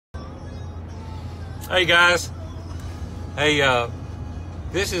Hey guys, hey,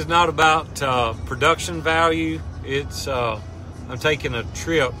 this is not about production value. It's I'm taking a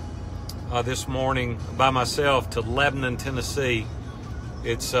trip this morning by myself to Lebanon, Tennessee.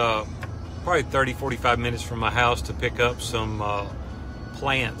 It's probably 30-45 minutes from my house to pick up some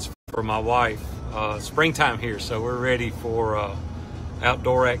plants for my wife. Springtime here, so we're ready for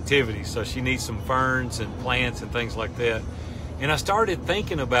outdoor activities. So she needs some ferns and plants and things like that. And I started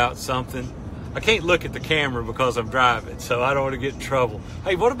thinking about something. I can't look at the camera because I'm driving, so I don't want to get in trouble.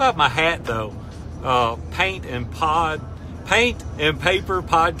 Hey, what about my hat though? Paint and Paper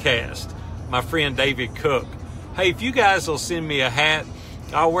Podcast. My friend David Cook. Hey, if you guys will send me a hat,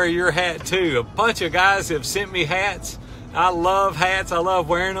 I'll wear your hat too. A bunch of guys have sent me hats. I love hats. I love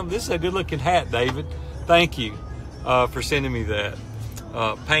wearing them. This is a good looking hat, David. Thank you for sending me that.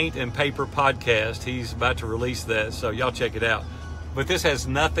 Paint and Paper Podcast. He's about to release that, so y'all check it out. But this has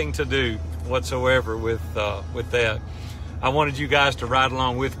nothing to do whatsoever with that. I wanted you guys to ride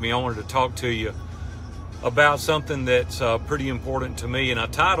along with me. I wanted to talk to you about something that's pretty important to me, and I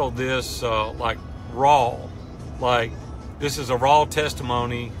titled this like raw. Like, this is a raw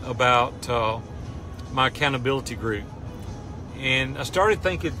testimony about my accountability group. And I started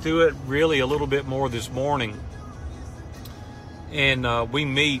thinking through it really a little bit more this morning. And we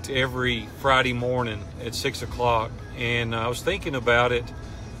meet every Friday morning at 6 o'clock. And I was thinking about it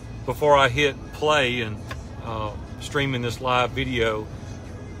before I hit play and streaming this live video.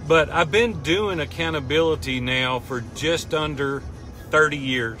 But I've been doing accountability now for just under 30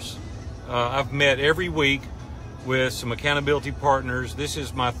 years. I've met every week with some accountability partners. This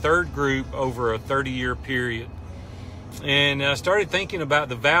is my third group over a 30-year period. And I started thinking about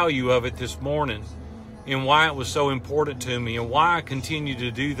the value of it this morning and why it was so important to me and why I continue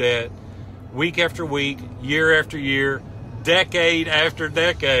to do that week after week, year after year, decade after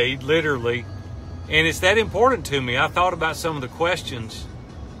decade, literally. And it's that important to me. I thought about some of the questions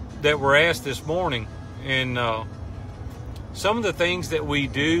that were asked this morning, and some of the things that we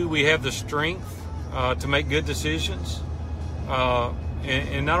do, we have the strength to make good decisions,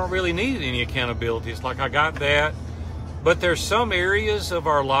 and I don't really need any accountability. It's like I got that, but there's some areas of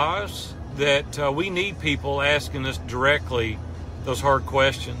our lives that we need people asking us directly those hard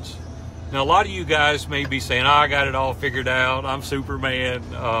questions. Now, a lot of you guys may be saying, I got it all figured out. I'm Superman.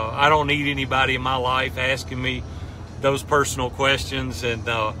 I don't need anybody in my life asking me those personal questions. And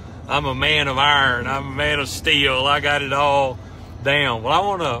I'm a man of iron. I'm a man of steel. I got it all down. Well,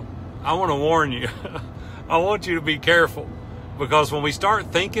 I want to warn you. I want you to be careful, because when we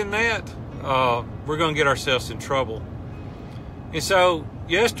start thinking that, we're going to get ourselves in trouble. And so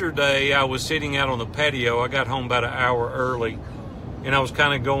yesterday I was sitting out on the patio. I got home about an hour early. And I was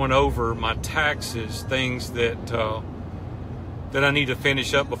kind of going over my taxes, things that I need to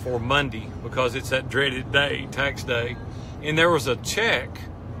finish up before Monday, because it's that dreaded day, tax day. And there was a check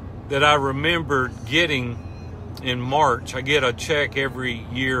that I remembered getting in March. I get a check every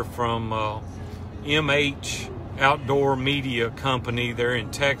year from MH Outdoor Media Company. They're in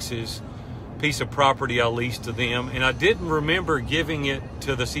Texas. Piece of property I leased to them. And I didn't remember giving it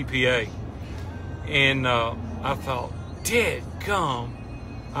to the CPA. And I thought, dadgum,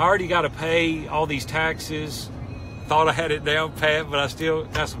 I already got to pay all these taxes. Thought I had it down pat, but I still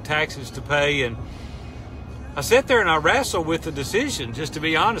got some taxes to pay. And I sat there and I wrestled with the decision, just to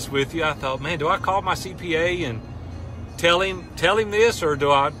be honest with you. I thought, man, do I call my CPA and tell him this, or do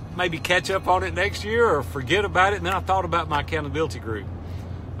I maybe catch up on it next year or forget about it? And then I thought about my accountability group.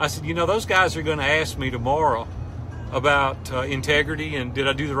 I said, you know, those guys are going to ask me tomorrow about integrity and did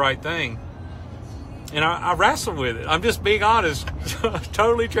I do the right thing? And I wrestled with it. I'm just being honest,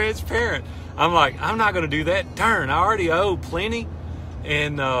 totally transparent. I'm like, I'm not going to do that. Darn, I already owe plenty.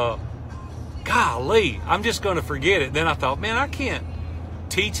 And golly, I'm just going to forget it. Then I thought, man, I can't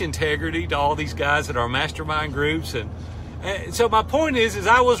teach integrity to all these guys that are mastermind groups. And so my point is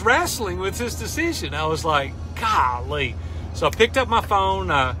I was wrestling with this decision. I was like, golly. So I picked up my phone,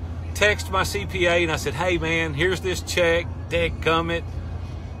 I texted my CPA, and I said, hey, man, here's this check. Dadgummit.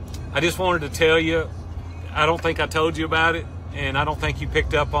 I just wanted to tell you, I don't think I told you about it, and I don't think you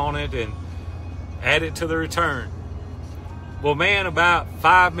picked up on it, and add it to the return. Well, man, about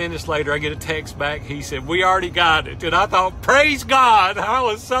 5 minutes later, I get a text back. He said, we already got it. And I thought, praise God. I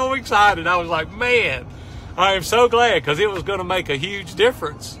was so excited. I was like, man, I am so glad, because it was going to make a huge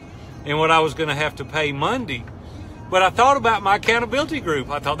difference in what I was going to have to pay Monday. But I thought about my accountability group.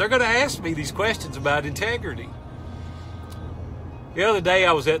 I thought they're going to ask me these questions about integrity. The other day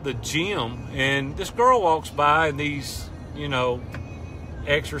I was at the gym and this girl walks by in these, you know,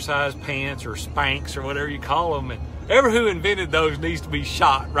 exercise pants or Spanx or whatever you call them. Ever who invented those needs to be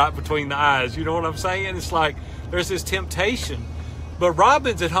shot right between the eyes. You know what I'm saying? It's like there's this temptation. But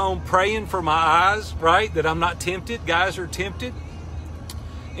Robin's at home praying for my eyes, right? That I'm not tempted. Guys are tempted.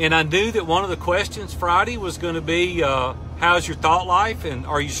 And I knew that one of the questions Friday was going to be, how's your thought life and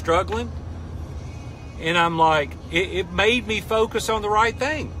are you struggling? And I'm like, it made me focus on the right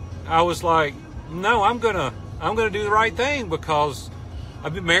thing. I was like, no, I'm gonna do the right thing, because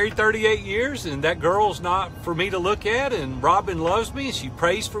I've been married 38 years and that girl's not for me to look at, and Robin loves me and she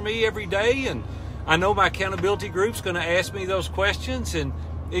prays for me every day, and I know my accountability group's going to ask me those questions, and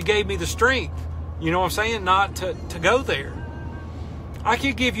it gave me the strength, you know what I'm saying, not to go there. I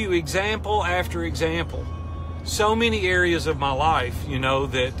could give you example after example. So many areas of my life, you know,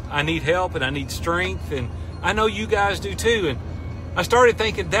 that I need help and I need strength, and I know you guys do too. And I started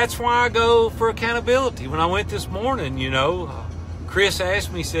thinking that's why I go for accountability. When I went this morning, you know, Chris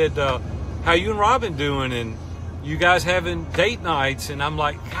asked me, said, how you and Robin doing? And you guys having date nights? And I'm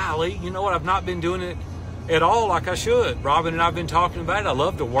like, golly, you know what? I've not been doing it at all like I should. Robin and I have been talking about it. I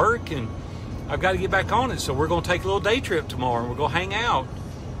love to work and I've got to get back on it. So we're going to take a little day trip tomorrow and we're going to hang out.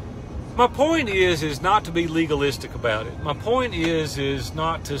 My point is not to be legalistic about it. My point is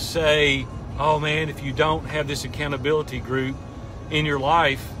not to say, oh man, if you don't have this accountability group in your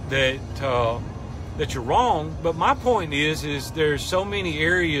life that you're wrong. But my point is there's so many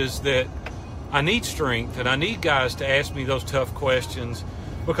areas that I need strength and I need guys to ask me those tough questions,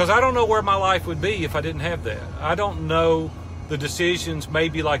 because I don't know where my life would be if I didn't have that. I don't know the decisions,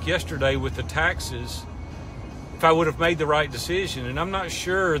 maybe like yesterday with the taxes, if I would have made the right decision. And I'm not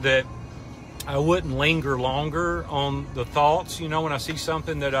sure that I wouldn't linger longer on the thoughts, you know, when I see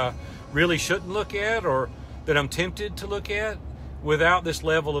something that I really shouldn't look at or that I'm tempted to look at, without this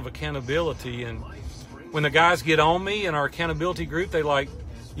level of accountability. And when the guys get on me in our accountability group, they like,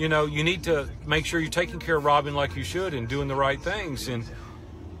 you know, you need to make sure you're taking care of Robin like you should and doing the right things.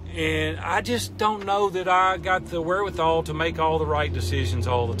 And I just don't know that I got the wherewithal to make all the right decisions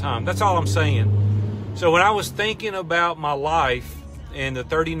all the time. That's all I'm saying. So when I was thinking about my life and the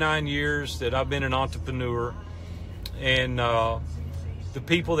 39 years that I've been an entrepreneur, and the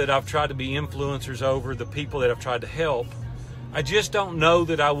people that I've tried to be influencers over, the people that I've tried to help, I just don't know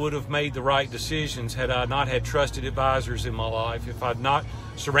that I would have made the right decisions had I not had trusted advisors in my life, if I'd not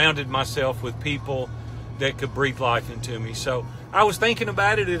surrounded myself with people that could breathe life into me. So I was thinking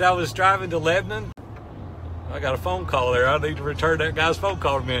about it as I was driving to Lebanon. I got a phone call there. I need to return that guy's phone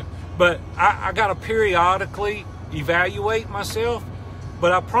call in a minute. But I got to periodically evaluate myself.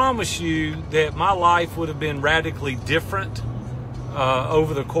 But I promise you that my life would have been radically different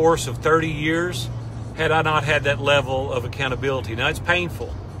over the course of 30 years had I not had that level of accountability. Now, it's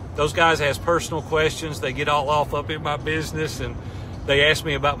painful. Those guys ask personal questions. They get all off up in my business, and they ask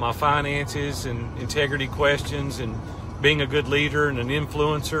me about my finances and integrity questions and being a good leader and an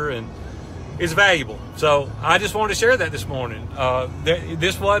influencer, and it's valuable. So I just wanted to share that this morning.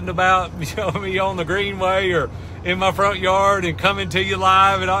 This wasn't about, you know, me on the greenway or in my front yard and coming to you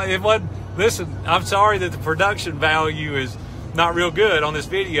live. And it wasn't. Listen, I'm sorry that the production value is not real good on this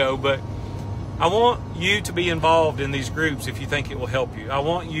video, but I want you to be involved in these groups if you think it will help you. I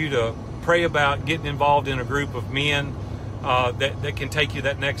want you to pray about getting involved in a group of men that can take you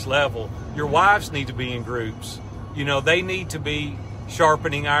that next level. Your wives need to be in groups. You know, they need to be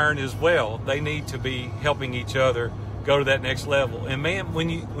sharpening iron as well. They need to be helping each other go to that next level. And man, when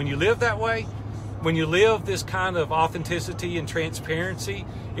you live that way, when you live this kind of authenticity and transparency,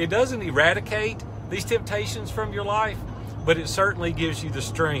 it doesn't eradicate these temptations from your life, but it certainly gives you the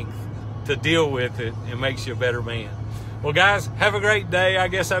strength to deal with it and makes you a better man. Well, guys, have a great day. I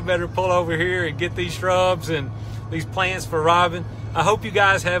guess I better pull over here and get these shrubs and these plants for Robin. I hope you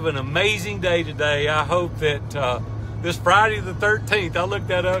guys have an amazing day today. I hope that this Friday the 13th, I looked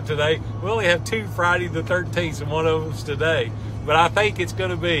that up today. We only have 2 Friday the 13th, and one of them's today. But I think it's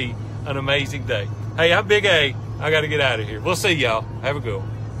going to be an amazing day. Hey, I'm Big A. I got to get out of here. We'll see y'all. Have a good one.